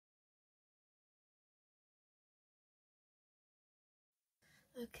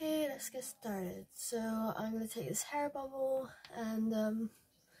Okay, let's get started. So I'm going to take this hair bubble and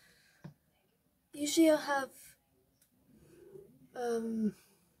usually I'll have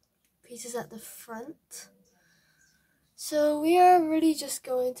pieces at the front. So we are really just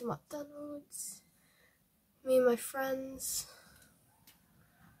going to McDonald's, me and my friends.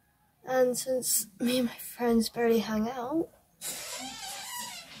 And since me and my friends barely hang out,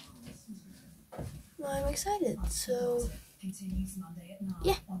 I'm excited. So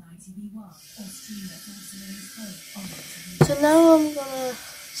yeah. So now I'm gonna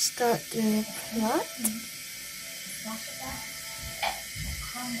start doing a plait.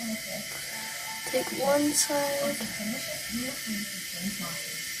 Take one side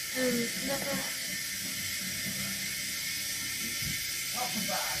and another.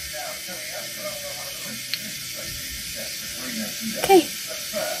 Okay.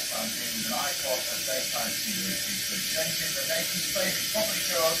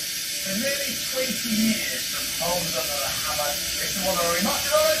 For nearly 20 years from homes under the hammer, it's one of the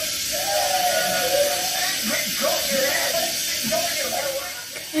remarkable.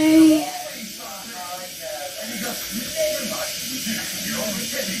 Okay.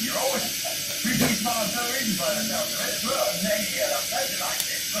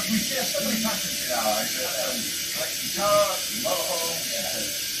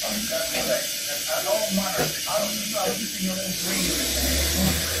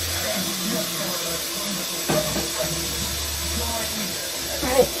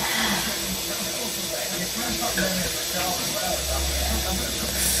 Right.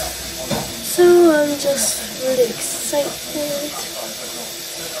 So I'm just really excited.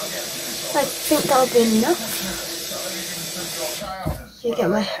 I think that'll be enough. You get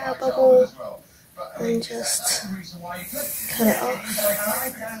my hair bubble and just cut it off.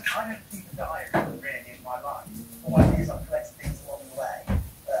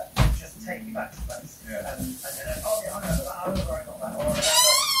 Take you back to place. Yeah.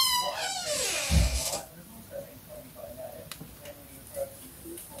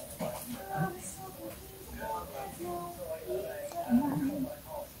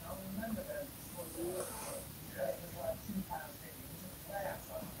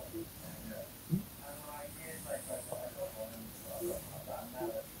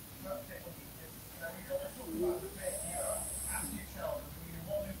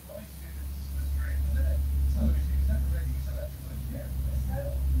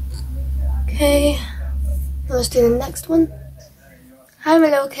 Okay, let's do the next one. Hi my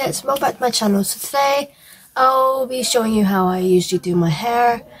little kids, welcome back to my channel. So today I'll be showing you how I usually do my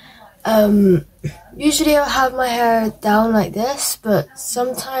hair. Usually I'll have my hair down like this, but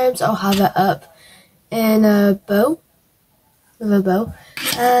sometimes I'll have it up in a bow, with a bow,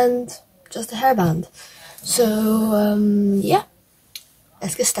 and just a hairband. So yeah,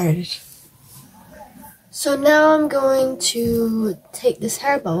 let's get started. So now I'm going to take this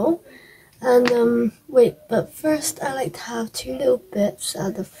hair bowl. And wait, but first I like to have two little bits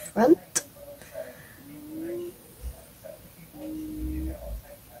at the front.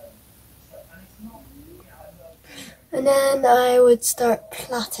 And then I would start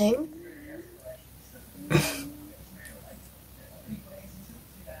plaiting.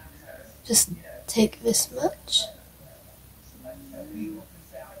 Just take this much.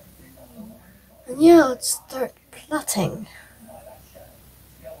 And yeah, I'd start plaiting.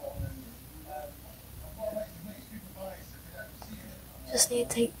 Just need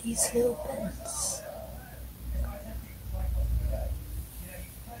to take these little bits.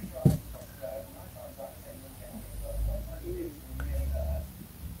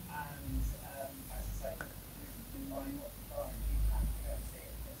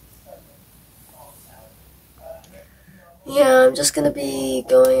 Yeah, I'm just gonna be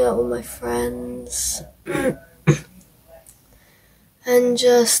going out with my friends and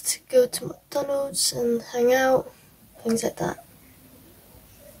just go to McDonald's and hang out, things like that.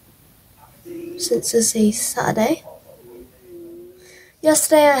 Since it's a Saturday.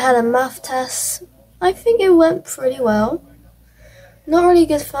 Yesterday I had a math test. I think it went pretty well. Not really a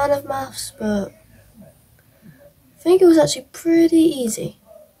good fan of maths, but I think it was actually pretty easy.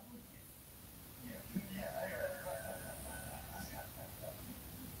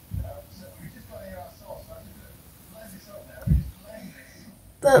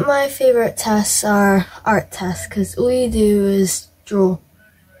 But my favorite tests are art tests, because all you do is draw,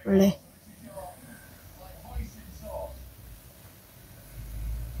 really.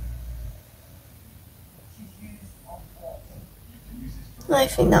 I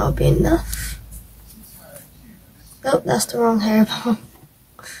think that would be enough. Nope, that's the wrong hairball.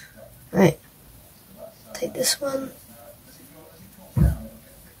 Right. Take this one.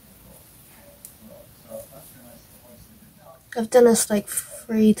 I've done this like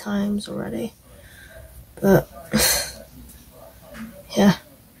 3 times already, but yeah.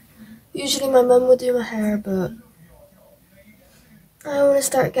 Usually my mum would do my hair, but I want to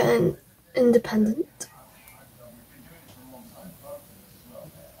start getting independent.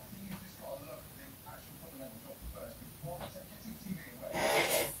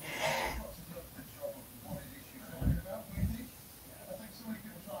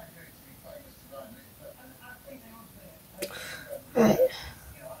 Right.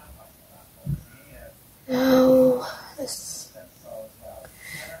 Now, this.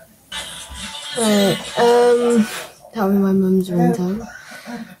 Right. That'll be my mum's ringtone.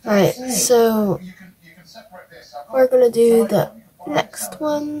 Right. So we're gonna do the next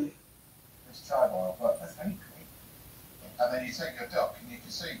one. And then you take your duck and you can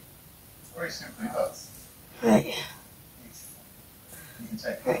see very simply look. Right. You can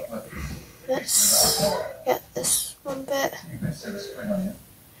take Right. Let's get this one bit.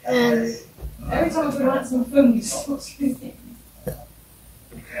 And every time I put out some film, you start screaming.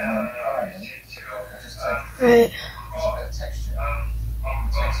 right.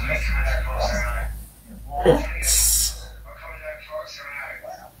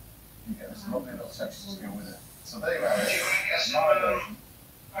 So there you go.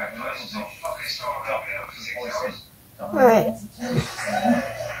 Right.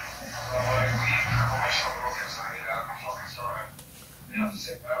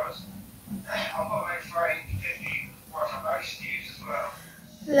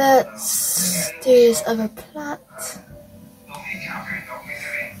 Let's do this other plat.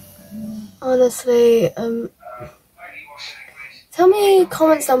 Honestly, tell me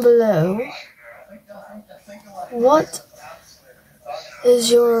comments down below. What is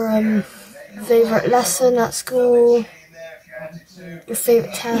your favorite lesson at school? Your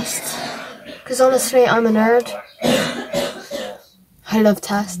favorite test? Because honestly, I'm a nerd. I love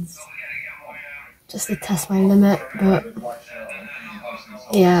tests. Just to test my limit, but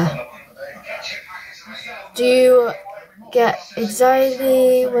yeah. Do you get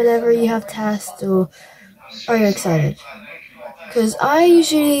anxiety whenever you have tests, or are you excited? Because I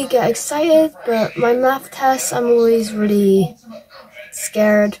usually get excited, but my math tests, I'm always really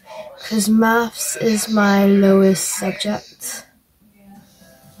scared, because maths is my lowest subject.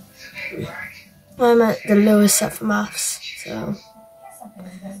 I'm at the lowest set for maths, so.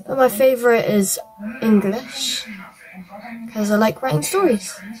 But my favourite is English, because I like writing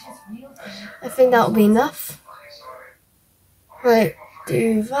stories. I think that will be enough. Right,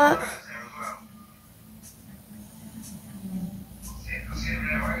 do that.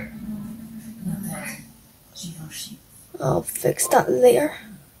 I'll fix that later.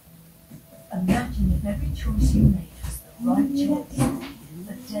 Imagine if every choice you made was the right choice,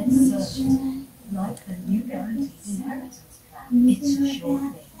 but dead certain, like the new guaranteed inheritance plan. It's a sure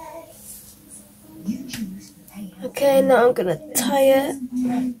thing. You choose the payout. Okay, now I'm gonna tie it.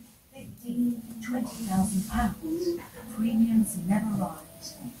 £20,000. Premiums never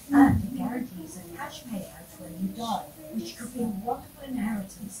rise, and it guarantees a cash payout when you die, which could be a wonderful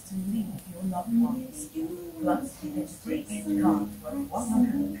inheritance to leave your loved ones. Plus, you get a free gift card worth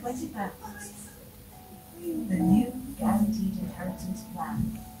 £120. The new guaranteed inheritance plan.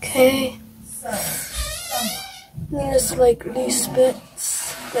 Okay, So, summer. there's like loose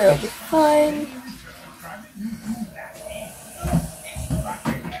bits. That'll be fine.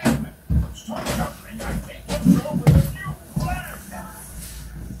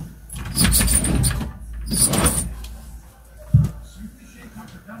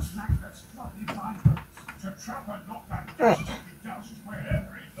 Right.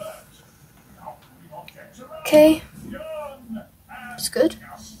 Okay. It's good.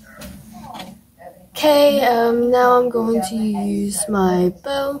 Okay, now I'm going to use my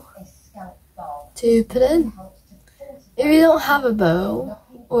bow to put in. If you don't have a bow,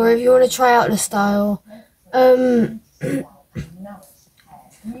 or if you want to try out the style,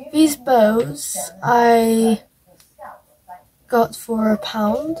 these bows I got for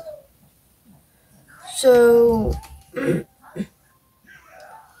 £1. So,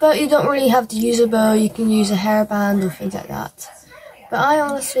 but you don't really have to use a bow, you can use a hairband or things like that. But I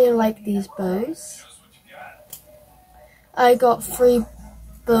honestly like these bows. I got 3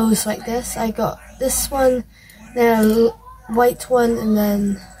 bows like this. I got this one, then a white one, and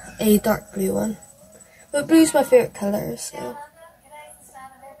then a dark blue one. But blue's my favourite colour, so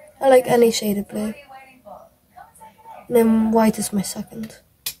I like any shade of blue. And then white is my second.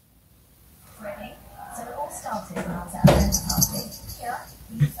 So it all started when I was at a friend's party. Yeah,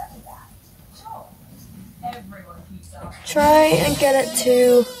 you studied that. Sure. Everyone keeps asking. Try and get it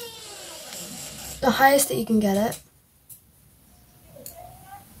to the highest that you can get it.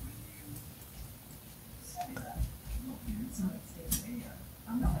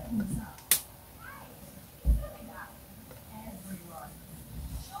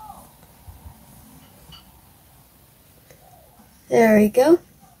 There we go.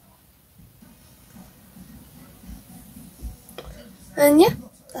 And yeah,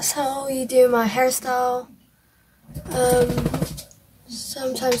 that's how you do my hairstyle.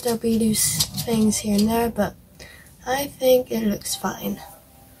 Sometimes there'll be loose things here and there, but I think it looks fine.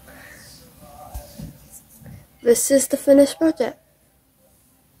 This is the finished project.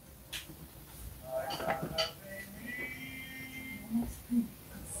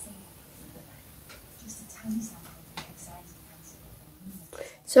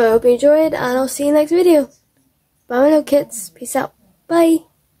 So I hope you enjoyed, and I'll see you next video. Bye my little kids. Peace out. Bye.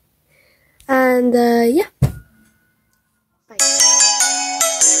 And yeah.